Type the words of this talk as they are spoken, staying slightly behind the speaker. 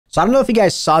So I don't know if you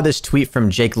guys saw this tweet from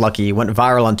Jake Lucky, went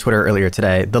viral on Twitter earlier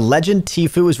today. The legend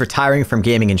Tfue is retiring from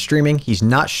gaming and streaming. He's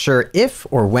not sure if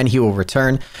or when he will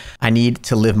return. I need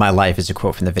to live my life is a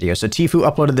quote from the video. So Tfue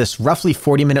uploaded this roughly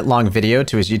 40-minute long video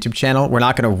to his YouTube channel. We're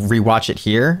not going to rewatch it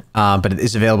here, but it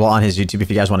is available on his YouTube if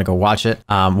you guys want to go watch it.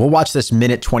 We'll watch this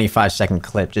minute 25-second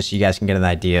clip just so you guys can get an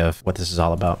idea of what this is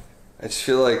all about. I just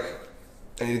feel like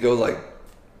I need to go like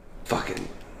fucking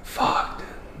fuck.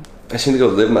 I just need to go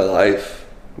live my life.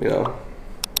 You know,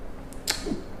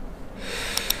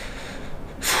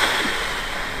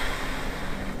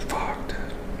 fuck,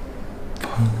 dude.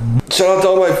 Fuck. Shout out to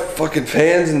all my fucking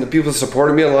fans and the people that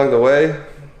supported me along the way.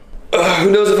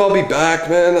 Who knows if I'll be back,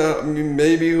 man? I mean,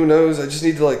 maybe, who knows? I just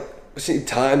need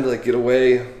time to like get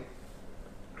away.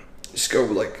 Just go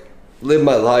like live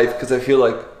my life, because I feel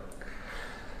like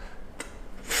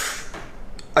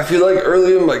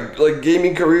early in my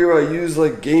gaming career, I used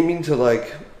like gaming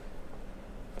to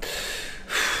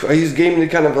I use gaming to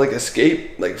kind of like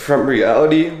escape like from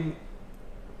reality, and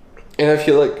I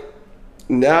feel like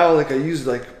now like I use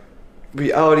like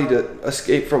reality to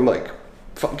escape from like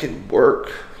fucking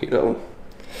work, you know.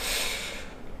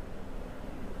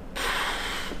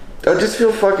 I just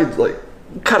feel fucking like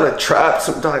kind of trapped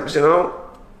sometimes, you know.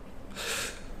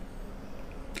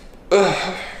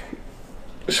 I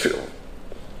just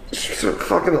feel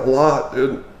fucking a lot,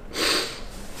 dude.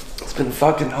 It's been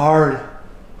fucking hard.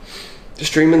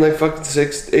 Streaming like fucking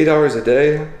 6-8 hours a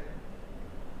day. I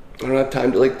don't have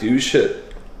time to like do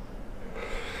shit.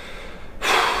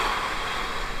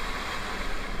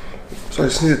 So I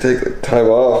just need to take like time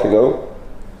off, you know?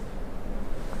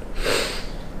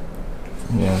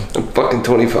 Yeah. I'm fucking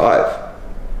 25.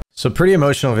 So pretty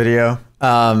emotional video.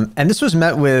 And this was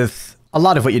met with a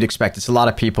lot of what you'd expect. It's a lot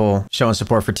of people showing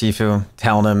support for Tfue,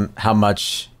 telling him how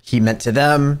much he meant to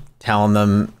them, telling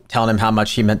him how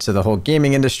much he meant to the whole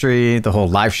gaming industry, the whole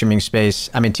live streaming space.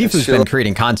 I mean, Tfue's been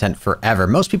creating content forever.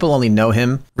 Most people only know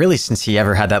him really since he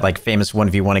ever had that like famous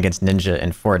 1v1 against Ninja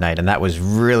in Fortnite. And that was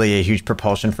really a huge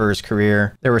propulsion for his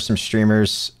career. There were some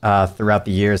streamers throughout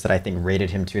the years that I think rated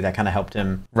him too, that kind of helped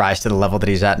him rise to the level that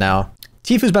he's at now.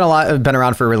 Tfue's been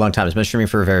around for a really long time. He's been streaming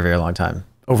for a very, very long time.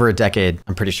 Over a decade,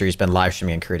 I'm pretty sure he's been live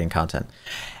streaming and creating content.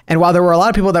 And while there were a lot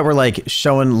of people that were like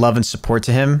showing love and support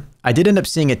to him, I did end up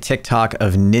seeing a TikTok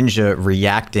of Ninja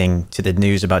reacting to the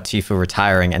news about Tfue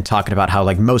retiring and talking about how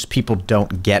like most people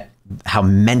don't get how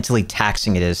mentally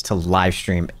taxing it is to live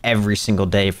stream every single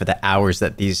day for the hours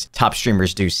that these top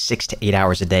streamers do, 6 to 8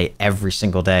 hours a day, every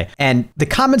single day. And the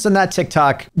comments on that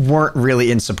TikTok weren't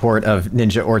really in support of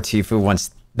Ninja or Tfue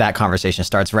once that conversation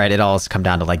starts, right? It all has come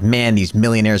down to like, man, these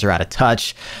millionaires are out of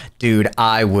touch. Dude,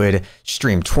 I would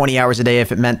stream 20 hours a day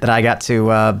if it meant that I got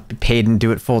to be paid and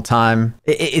do it full time.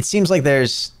 It seems like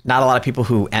there's not a lot of people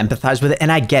who empathize with it.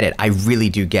 And I get it. I really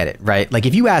do get it, right? Like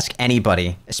if you ask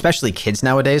anybody, especially kids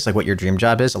nowadays, like what your dream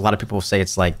job is, a lot of people will say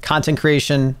it's like content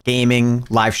creation, gaming,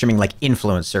 live streaming, like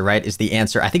influencer, right? Is the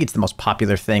answer. I think it's the most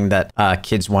popular thing that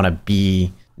kids want to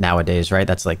be nowadays, right?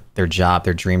 That's like their job,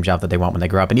 their dream job that they want when they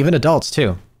grow up, and even adults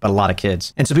too, but a lot of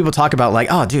kids. And so people talk about like,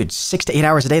 oh dude, 6 to 8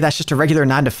 hours a day, that's just a regular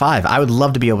 9 to 5. I would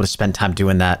love to be able to spend time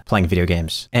doing that, playing video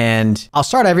games. And I'll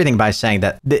start everything by saying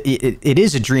that it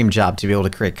is a dream job to be able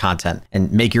to create content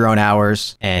and make your own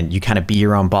hours, and you kind of be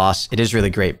your own boss. It is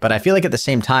really great. But I feel like at the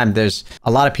same time, there's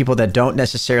a lot of people that don't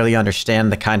necessarily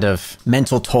understand the kind of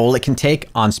mental toll it can take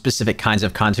on specific kinds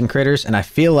of content creators. And I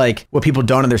feel like what people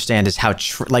don't understand is how,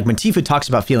 like when Tfue talks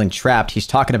about feeling trapped, he's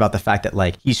talking about the fact that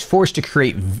like he's forced to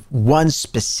create one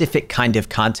specific kind of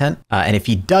content. And if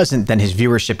he doesn't, then his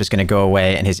viewership is going to go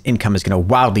away and his income is going to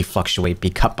wildly fluctuate, be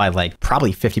cut by like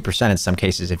probably 50% in some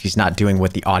cases if he's not doing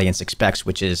what the audience expects,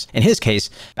 which is, in his case,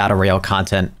 battle royale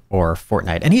content or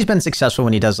Fortnite. And he's been successful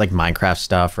when he does like Minecraft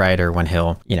stuff, right? Or when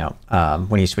he'll, you know,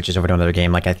 when he switches over to another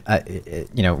game. Like,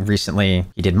 you know, recently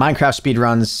he did Minecraft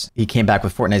speedruns. He came back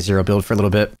with Fortnite Zero Build for a little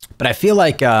bit. But I feel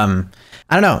like, I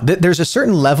don't know, there's a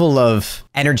certain level of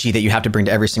energy that you have to bring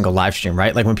to every single live stream,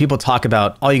 right? Like when people talk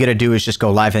about all you got to do is just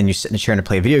go live and you sit in a chair and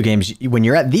play video games. When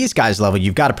you're at these guys' level,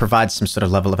 you've got to provide some sort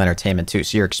of level of entertainment too.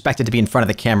 So you're expected to be in front of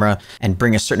the camera and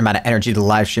bring a certain amount of energy to the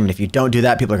live stream. And if you don't do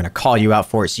that, people are going to call you out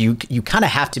for it. So you kind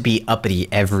of have to be uppity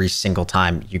every single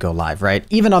time you go live, right?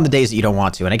 Even on the days that you don't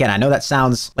want to. And again, I know that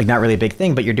sounds like not really a big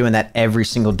thing, but you're doing that every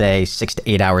single day, 6 to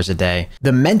 8 hours a day.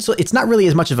 The mental, it's not really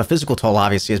as much of a physical toll,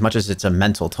 obviously, as much as it's a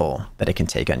mental toll that it can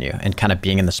take on you, and kind of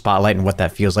being in the spotlight and what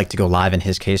that feels like to go live, in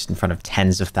his case, in front of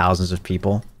tens of thousands of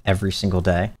people every single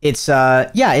day. It's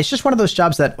yeah, it's just one of those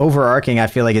jobs that overarching, I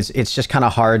feel like it's just kind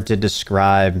of hard to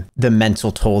describe the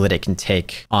mental toll that it can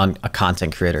take on a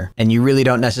content creator. And you really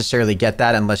don't necessarily get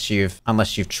that unless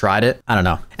you've tried it. I don't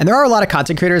know. And there are a lot of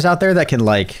content creators out there that can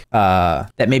like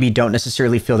that maybe don't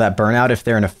necessarily feel that burnout if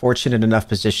they're in a fortunate enough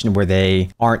position where they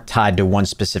aren't tied to one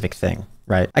specific thing.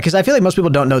 Right? Because I feel like most people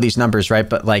don't know these numbers, right?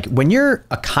 But like when you're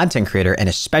a content creator and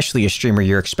especially a streamer,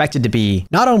 you're expected to be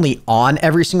not only on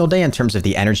every single day in terms of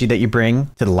the energy that you bring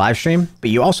to the live stream, but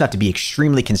you also have to be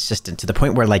extremely consistent to the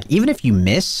point where like, even if you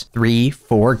miss 3,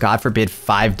 4, God forbid,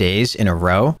 5 days in a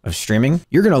row of streaming,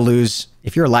 you're going to lose,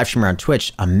 if you're a live streamer on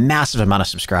Twitch, a massive amount of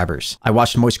subscribers. I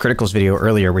watched Moist Critical's video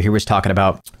earlier where he was talking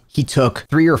about he took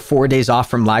 3 or 4 days off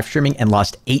from live streaming and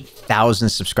lost 8,000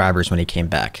 subscribers when he came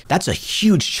back. That's a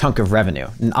huge chunk of revenue.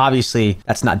 And obviously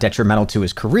that's not detrimental to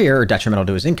his career or detrimental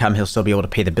to his income. He'll still be able to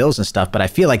pay the bills and stuff. But I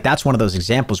feel like that's one of those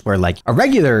examples where like a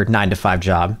regular 9-to-5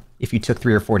 job, if you took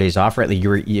 3 or 4 days off, right,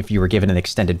 like if you were given an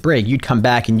extended break, you'd come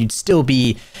back and you'd still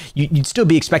be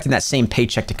expecting that same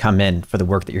paycheck to come in for the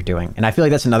work that you're doing. And I feel like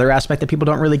that's another aspect that people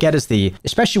don't really get is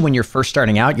especially when you're first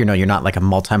starting out, you know, you're not like a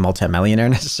multi-millionaire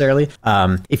necessarily.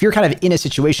 If you're kind of in a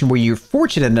situation where you're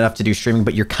fortunate enough to do streaming,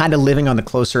 but you're kind of living on the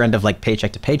closer end of like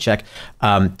paycheck to paycheck,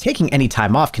 taking any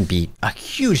time off can be a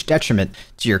huge detriment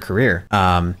to your career.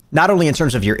 Not only in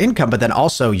terms of your income, but then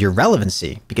also your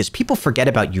relevancy, because people forget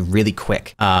about you really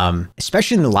quick.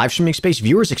 Especially in the live streaming space,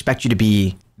 viewers expect you to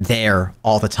be there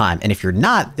all the time. And if you're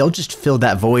not, they'll just fill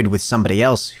that void with somebody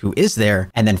else who is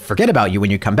there and then forget about you when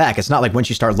you come back. It's not like once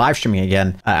you start live streaming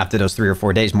again, after those 3 or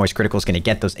 4 days, Moist Critical is going to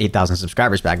get those 8,000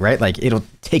 subscribers back, right? Like it'll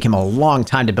take him a long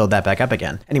time to build that back up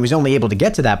again. And he was only able to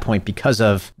get to that point because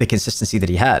of the consistency that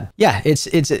he had. Yeah, it's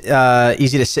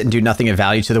easy to sit and do nothing of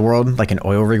value to the world, like an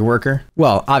oil rig worker.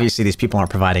 Well, obviously these people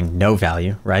aren't providing no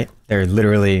value, right? They're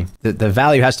literally, the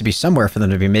value has to be somewhere for them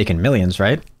to be making millions,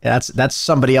 right? That's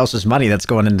somebody else's money that's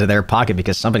going into their pocket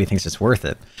because somebody thinks it's worth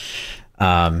it.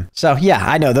 So yeah,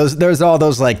 I know there's all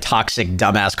those like toxic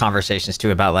dumbass conversations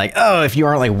too about like, oh, if you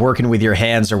aren't like working with your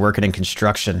hands or working in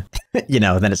construction, you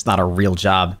know, then it's not a real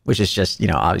job, which is just, you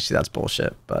know, obviously that's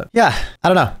bullshit. But yeah, I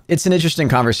don't know. It's an interesting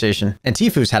conversation. And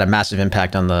Tfue's had a massive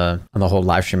impact on the whole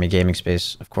live streaming gaming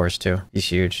space, of course, too. He's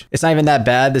huge. It's not even that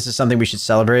bad. This is something we should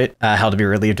celebrate. How to be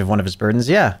relieved of one of his burdens.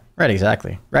 Yeah. Right,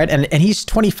 exactly. Right. And he's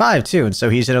 25 too. And so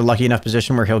he's in a lucky enough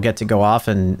position where he'll get to go off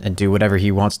and do whatever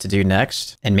he wants to do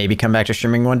next and maybe come back to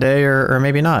streaming one day or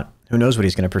maybe not. Who knows what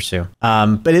he's going to pursue.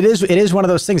 But it is one of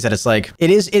those things that it's like,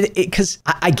 because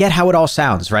I get how it all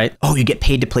sounds, right? Oh, you get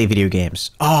paid to play video games.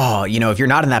 Oh, you know, if you're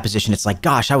not in that position, it's like,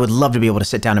 gosh, I would love to be able to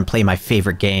sit down and play my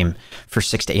favorite game for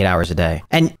 6 to 8 hours a day.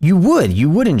 And you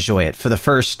would enjoy it for the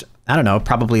first, I don't know,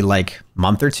 probably like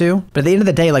month or two. But at the end of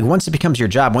the day, like once it becomes your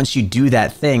job, once you do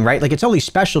that thing, right? Like it's only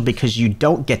special because you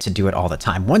don't get to do it all the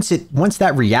time. Once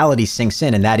that reality sinks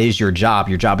in and that is your job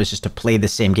is just to play the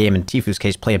same game. In Tfue's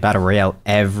case, play a battle royale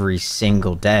every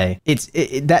single day.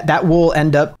 That will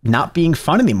end up not being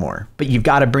fun anymore. But you've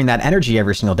got to bring that energy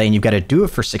every single day and you've got to do it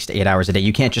for 6 to 8 hours a day.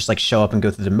 You can't just like show up and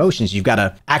go through the motions. You've got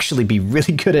to actually be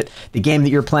really good at the game that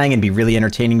you're playing and be really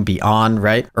entertaining, be on,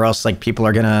 right? Or else like people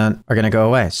are gonna go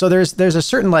away. So there's a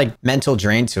certain like mental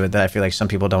drain to it that I feel like some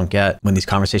people don't get when these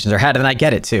conversations are had. And I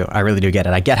get it too. I really do get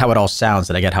it. I get how it all sounds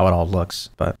and I get how it all looks.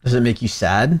 But does it make you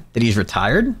sad that he's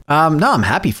retired? No, I'm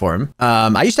happy for him.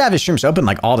 I used to have his streams open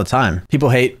like all the time. People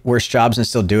hate worse jobs and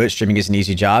still do it. Streaming is an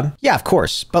easy job. Yeah, of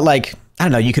course. But like, I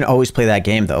don't know, you can always play that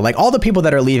game though. Like all the people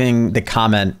that are leaving the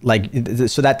comment, like,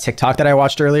 so that TikTok that I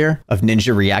watched earlier of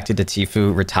Ninja reacted to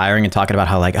Tfue retiring and talking about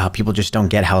how like, oh, people just don't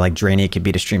get how like draining it could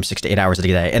be to stream 6 to 8 hours a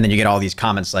day. And then you get all these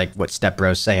comments like what Step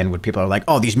Bro's saying, when people are like,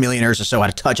 oh, these millionaires are so out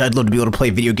of touch. I'd love to be able to play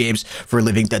video games for a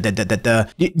living.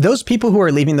 Those people who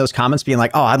are leaving those comments being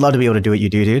like, oh, I'd love to be able to do what you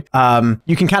do, dude.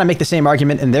 You can kind of make the same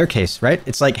argument in their case, right?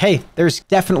 It's like, hey, there's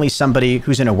definitely somebody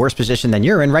who's in a worse position than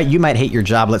you're in, right? You might hate your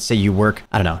job. Let's say you work,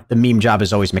 I don't know, the meme job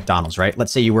is always McDonald's, right?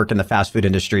 Let's say you work in the fast food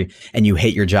industry and you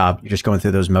hate your job. You're just going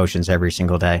through those motions every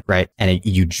single day, right? And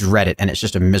you dread it. And it's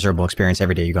just a miserable experience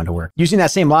every day you go to work. Using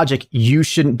that same logic, you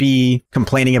shouldn't be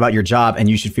complaining about your job and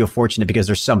you should feel fortunate because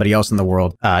there's somebody else in the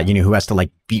world, who has to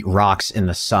like beat rocks in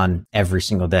the sun every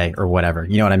single day or whatever.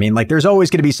 You know what I mean? Like there's always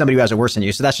going to be somebody who has it worse than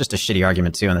you. So that's just a shitty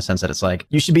argument too, in the sense that it's like,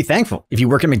 you should be thankful. If you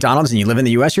work at McDonald's and you live in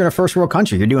the US, you're in a first world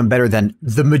country. You're doing better than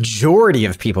the majority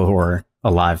of people who are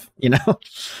alive, you know?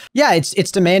 Yeah,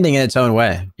 it's demanding in its own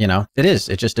way, you know? It is.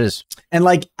 It just is. And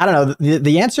like, I don't know,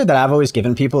 the answer that I've always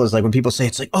given people is like when people say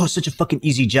it's like, oh, it's such a fucking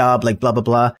easy job, like blah, blah,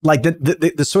 blah. Like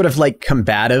the sort of like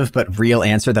combative but real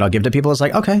answer that I'll give to people is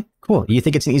like, okay, cool. You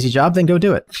think it's an easy job? Then go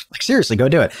do it. Like seriously, go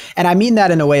do it. And I mean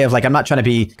that in a way of like, I'm not trying to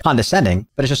be condescending,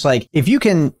 but it's just like, if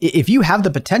you have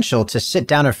the potential to sit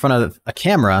down in front of a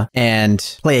camera and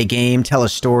play a game, tell a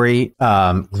story,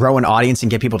 grow an audience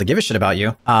and get people to give a shit about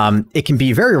you, it can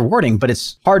be very rewarding, but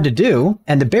it's hard to do.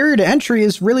 And the barrier to entry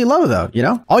is really low though, you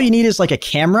know? All you need is like a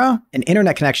camera, an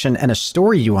internet connection, and a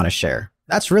story you want to share.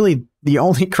 That's really the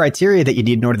only criteria that you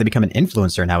need in order to become an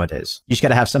influencer nowadays. You just got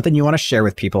to have something you want to share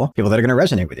with people that are going to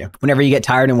resonate with you. Whenever you get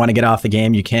tired and want to get off the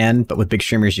game, you can, but with big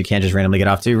streamers, you can't just randomly get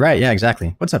off too. Right. Yeah,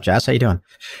 exactly. What's up, Jazz? How you doing?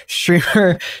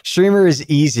 Streamer is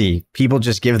easy. People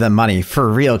just give them money. For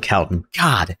real, Kelton.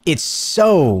 God, it's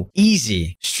so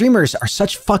easy. Streamers are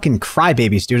such fucking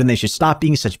crybabies, dude, and they should stop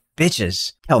being such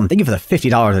bitches. Kelton, thank you for the $50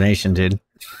 donation, dude.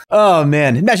 Oh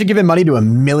man, imagine giving money to a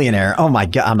millionaire. Oh my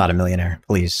God, I'm not a millionaire.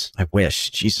 Please, I wish.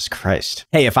 Jesus Christ.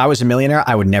 Hey, if I was a millionaire,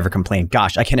 I would never complain.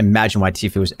 Gosh, I can't imagine why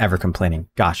Tfue was ever complaining.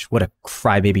 Gosh, what a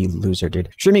crybaby loser, dude.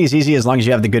 Streaming is easy as long as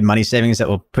you have the good money savings that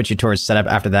will put you towards setup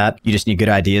after that. You just need good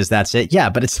ideas. That's it. Yeah,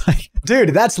 but it's like, dude,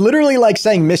 that's literally like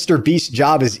saying Mr. Beast's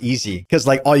job is easy because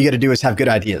like all you got to do is have good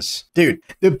ideas. Dude,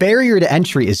 the barrier to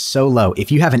entry is so low.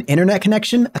 If you have an internet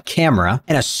connection, a camera,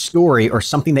 and a story or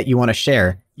something that you want to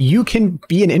share, you can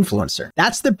be an influencer.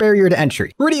 That's the barrier to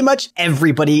entry. Pretty much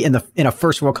everybody in a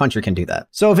first world country can do that.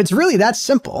 So if it's really that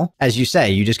simple, as you say,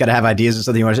 you just got to have ideas and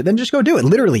something you want to say, then just go do it.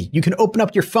 Literally, you can open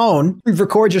up your phone,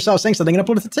 record yourself saying something and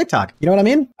upload it to TikTok. You know what I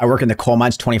mean? I work in the coal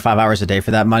mines 25 hours a day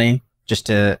for that money just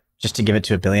to give it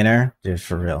to a billionaire. Dude,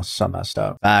 for real, so messed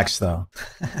up. Facts though.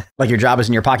 Like your job is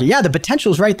in your pocket. Yeah, the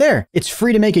potential's right there. It's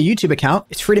free to make a YouTube account.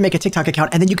 It's free to make a TikTok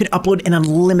account. And then you can upload an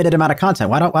unlimited amount of content.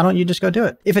 Why don't you just go do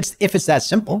it? If it's that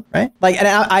simple, right? Like, and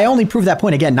I only prove that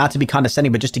point again, not to be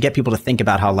condescending, but just to get people to think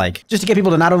about how like, just to get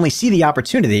people to not only see the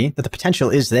opportunity that the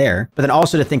potential is there, but then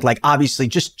also to think like, obviously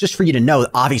just for you to know,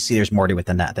 obviously there's more to it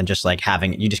than that, than just like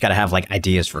having, you just got to have like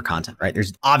ideas for content, right?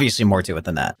 There's obviously more to it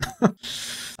than that.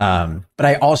 But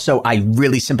I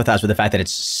really sympathize with the fact that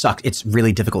it's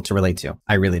really difficult to relate to.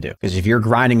 I really do. Because if you're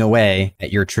grinding away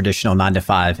at your traditional 9 to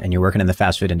 5 and you're working in the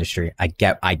fast food industry, I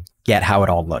get how it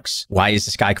all looks. Why is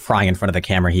this guy crying in front of the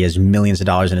camera? He has millions of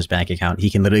dollars in his bank account. He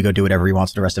can literally go do whatever he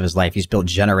wants for the rest of his life. He's built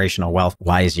generational wealth.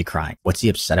 Why is he crying? What's he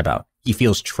upset about? He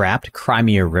feels trapped. Cry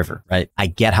me a river, right? I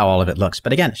get how all of it looks.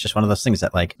 But again, it's just one of those things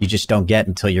that like you just don't get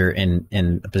until you're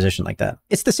in a position like that.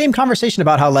 It's the same conversation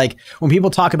about how like when people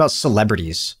talk about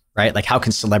celebrities, right? Like how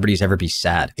can celebrities ever be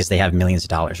sad because they have millions of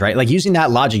dollars, right? Like using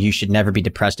that logic, you should never be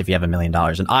depressed if you have $1 million.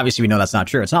 And obviously we know that's not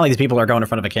true. It's not like these people are going in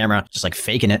front of a camera, just like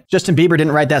faking it. Justin Bieber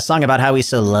didn't write that song about how he's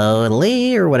so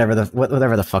lonely or whatever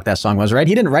the fuck that song was, right?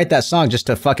 He didn't write that song just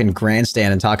to fucking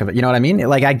grandstand and talk about, you know what I mean?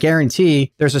 Like I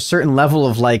guarantee there's a certain level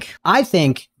of like, I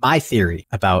think my theory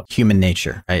about human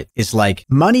nature, right, is like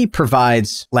money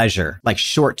provides pleasure, like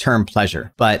short-term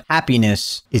pleasure, but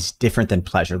happiness is different than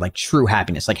pleasure, like true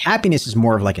happiness. Like happiness is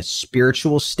more of like a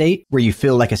spiritual state where you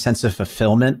feel like a sense of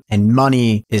fulfillment, and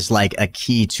money is like a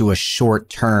key to a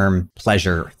short-term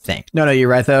pleasure thing. No, you're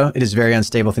right though. It is a very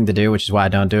unstable thing to do, which is why I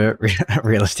don't do it.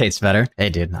 Real estate's better. Hey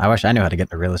dude, I wish I knew how to get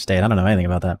into real estate. I don't know anything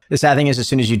about that. The sad thing is as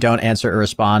soon as you don't answer or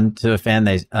respond to a fan,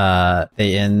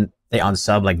 they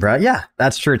unsub, like, bro. Yeah,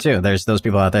 that's true too. There's those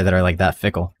people out there that are like that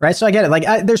fickle, right? So I get it. Like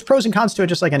there's pros and cons to it,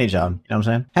 just like any job. You know what I'm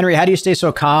saying? Henry, how do you stay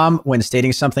so calm when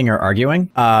stating something or arguing?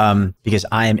 Because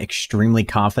I am extremely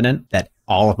confident that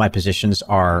all of my positions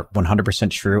are 100%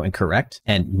 true and correct.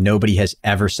 And nobody has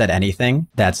ever said anything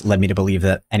that's led me to believe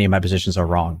that any of my positions are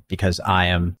wrong, because I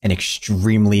am an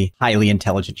extremely highly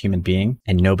intelligent human being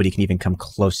and nobody can even come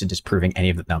close to disproving any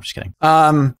of them. No, I'm just kidding.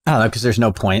 I don't know, because there's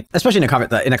no point, especially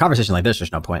in a conversation like this,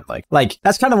 there's no point. Like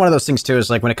that's kind of one of those things too, is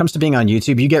like when it comes to being on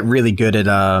YouTube, you get really good at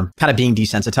kind of being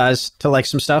desensitized to like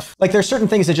some stuff. Like there's certain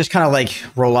things that just kind of like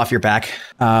roll off your back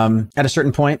at a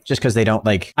certain point, just because they don't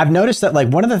like, I've noticed that like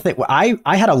one of the things,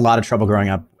 I had a lot of trouble growing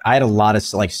up. I had a lot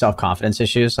of like self-confidence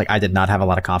issues. Like I did not have a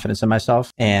lot of confidence in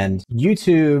myself, and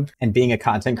YouTube and being a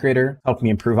content creator helped me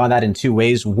improve on that in 2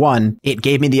 ways. One, it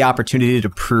gave me the opportunity to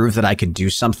prove that I could do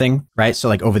something, right? So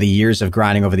like over the years of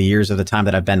grinding, over the years of the time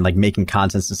that I've been like making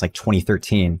content since like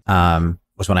 2013,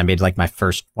 was when I made like my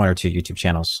first 1 or 2 YouTube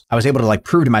channels. I was able to like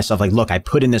prove to myself, like, look, I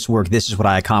put in this work. This is what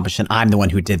I accomplished. And I'm the one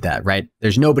who did that, right?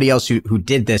 There's nobody else who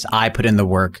did this. I put in the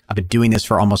work. I've been doing this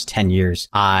for almost 10 years.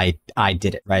 I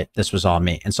did it, right? This was all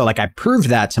me. And so like I proved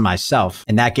that to myself,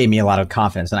 and that gave me a lot of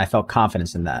confidence, and I felt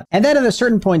confidence in that. And then at a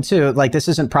certain point too, like this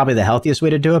isn't probably the healthiest way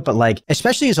to do it, but like,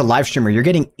 especially as a live streamer, you're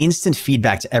getting instant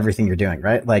feedback to everything you're doing,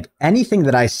 right? Like anything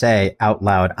that I say out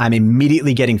loud, I'm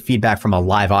immediately getting feedback from a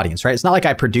live audience, right? It's not like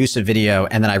I produce a video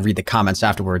and then I read the comments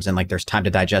afterwards and like there's time to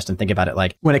digest and think about it.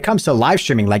 Like when it comes to live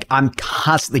streaming, like I'm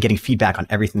constantly getting feedback on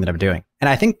everything that I'm doing. And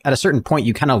I think at a certain point,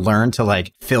 you kind of learn to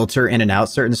like filter in and out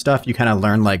certain stuff. You kind of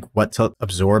learn like what to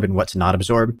absorb and what to not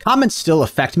absorb. Comments still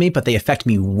affect me, but they affect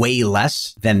me way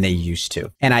less than they used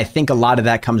to. And I think a lot of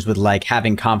that comes with like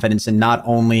having confidence in not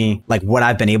only like what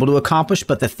I've been able to accomplish,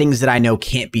 but the things that I know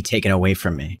can't be taken away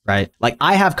from me, right? Like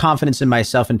I have confidence in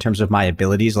myself in terms of my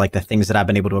abilities, like the things that I've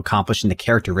been able to accomplish and the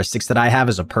characteristics that I have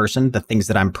as a person, the things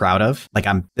that I'm proud of, like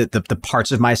I'm the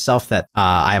parts of myself that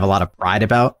I have a lot of pride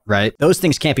about, right? Those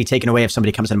things can't be taken away if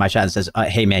somebody comes into my chat and says,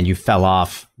 hey man, you fell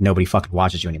off. Nobody fucking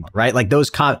watches you anymore, right? Like those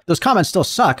comments still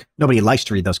suck. Nobody likes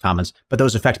to read those comments, but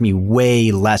those affect me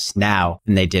way less now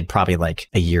than they did probably like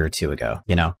a year or 2 ago,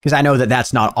 you know? Because I know that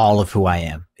that's not all of who I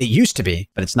am. It used to be,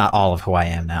 but it's not all of who I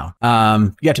am now.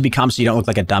 You have to be calm so you don't look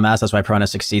like a dumbass. That's why Prohenis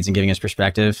succeeds in giving his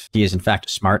perspective. He is in fact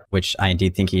smart, which I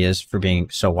indeed think he is for being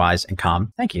so wise and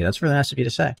calm. Thank you. That's really nice of you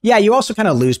to say. Yeah, you also kind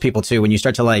of lose people too when you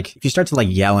start to like, if you start to like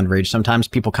yell and rage, sometimes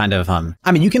people kind of,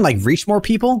 I mean, you can like reach more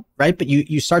people, right? But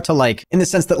you start to like, in the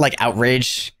sense that like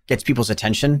outrage gets people's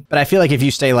attention. But I feel like if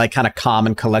you stay like kind of calm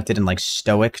and collected and like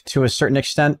stoic to a certain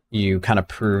extent, you kind of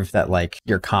prove that like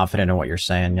you're confident in what you're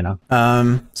saying, you know?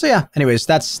 So yeah, anyways,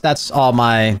 that's all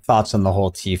my thoughts on the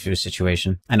whole Tfue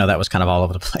situation. I know that was kind of all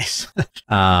over the place.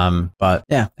 But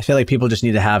yeah, I feel like people just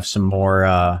need to have some more,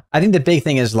 I think the big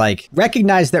thing is like,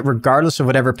 recognize that regardless of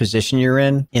whatever position you're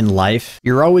in life,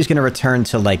 you're always going to return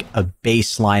to like a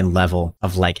baseline level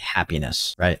of like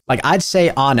happiness, right? Like I'd say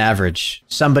on average,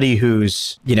 somebody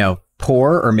who's, you know,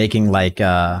 poor or making like,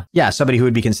 somebody who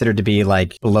would be considered to be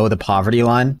like below the poverty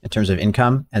line in terms of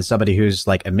income and somebody who's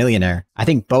like a millionaire. I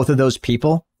think both of those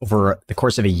people over the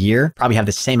course of a year probably have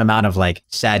the same amount of like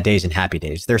sad days and happy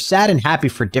days. They're sad and happy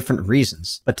for different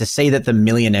reasons, but to say that the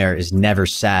millionaire is never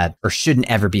sad or shouldn't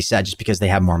ever be sad just because they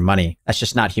have more money, that's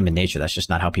just not human nature. That's just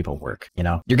not how people work. You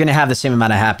know, you're going to have the same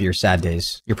amount of happy or sad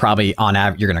days. You're probably on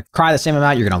average, you're going to cry the same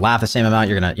amount. You're going to laugh the same amount.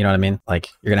 You're going to, you know what I mean? Like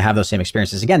you're going to have those same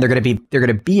experiences. Again, they're going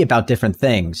to be about different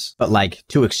things, but like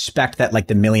to expect that like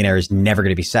the millionaire is never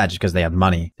going to be sad just because they have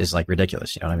money is like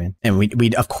ridiculous. You know what I mean? And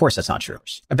we of course that's not true.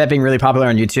 I bet being really popular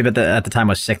on YouTube at the time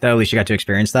was sick though. At least you got to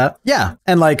experience that. Yeah.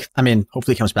 And like, I mean,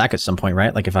 hopefully it comes back at some point,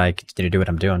 right? Like if I continue to do what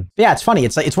I'm doing. But yeah, it's funny.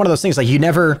 It's like, it's one of those things like you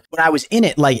never, when I was in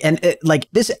it, like, and it, like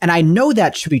this, and I know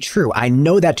that to be true. I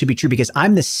know that to be true because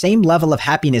I'm the same level of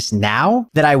happiness now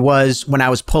that I was when I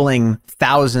was pulling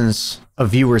thousands of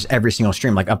viewers every single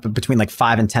stream, like up between like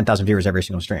 5 and 10,000 viewers every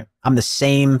single stream. I have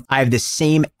the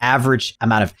same average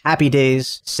amount of happy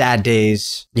days, sad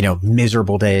days, you know,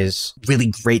 miserable days,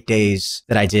 really great days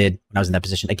that I did when I was in that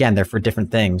position. Again, they're for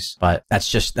different things, but that's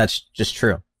just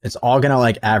true. It's all going to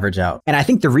like average out. And I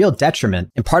think the real detriment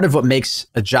and part of what makes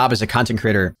a job as a content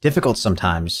creator difficult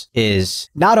sometimes is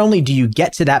not only do you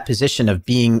get to that position of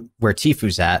being where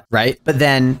Tfue's at, right? But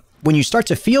then when you start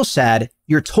to feel sad,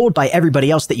 you're told by everybody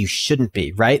else that you shouldn't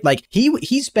be, right? Like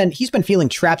he's been feeling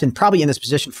trapped and probably in this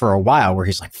position for a while where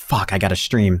he's like, fuck, I got to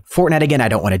stream Fortnite again. I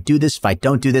don't want to do this. If I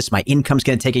don't do this, my income's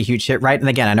going to take a huge hit, right? And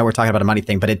again, I know we're talking about a money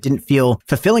thing, but it didn't feel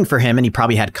fulfilling for him. And he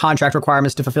probably had contract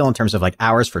requirements to fulfill in terms of like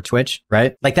hours for Twitch,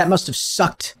 right? Like that must have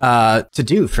sucked to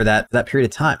do for that period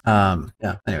of time.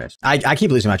 Yeah. Anyways, I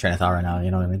keep losing my train of thought right now.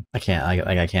 You know what I mean? I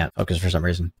can't focus for some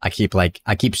reason. I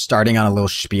keep starting on a little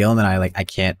spiel and then I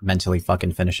can't mentally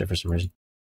fucking finish it for some reason.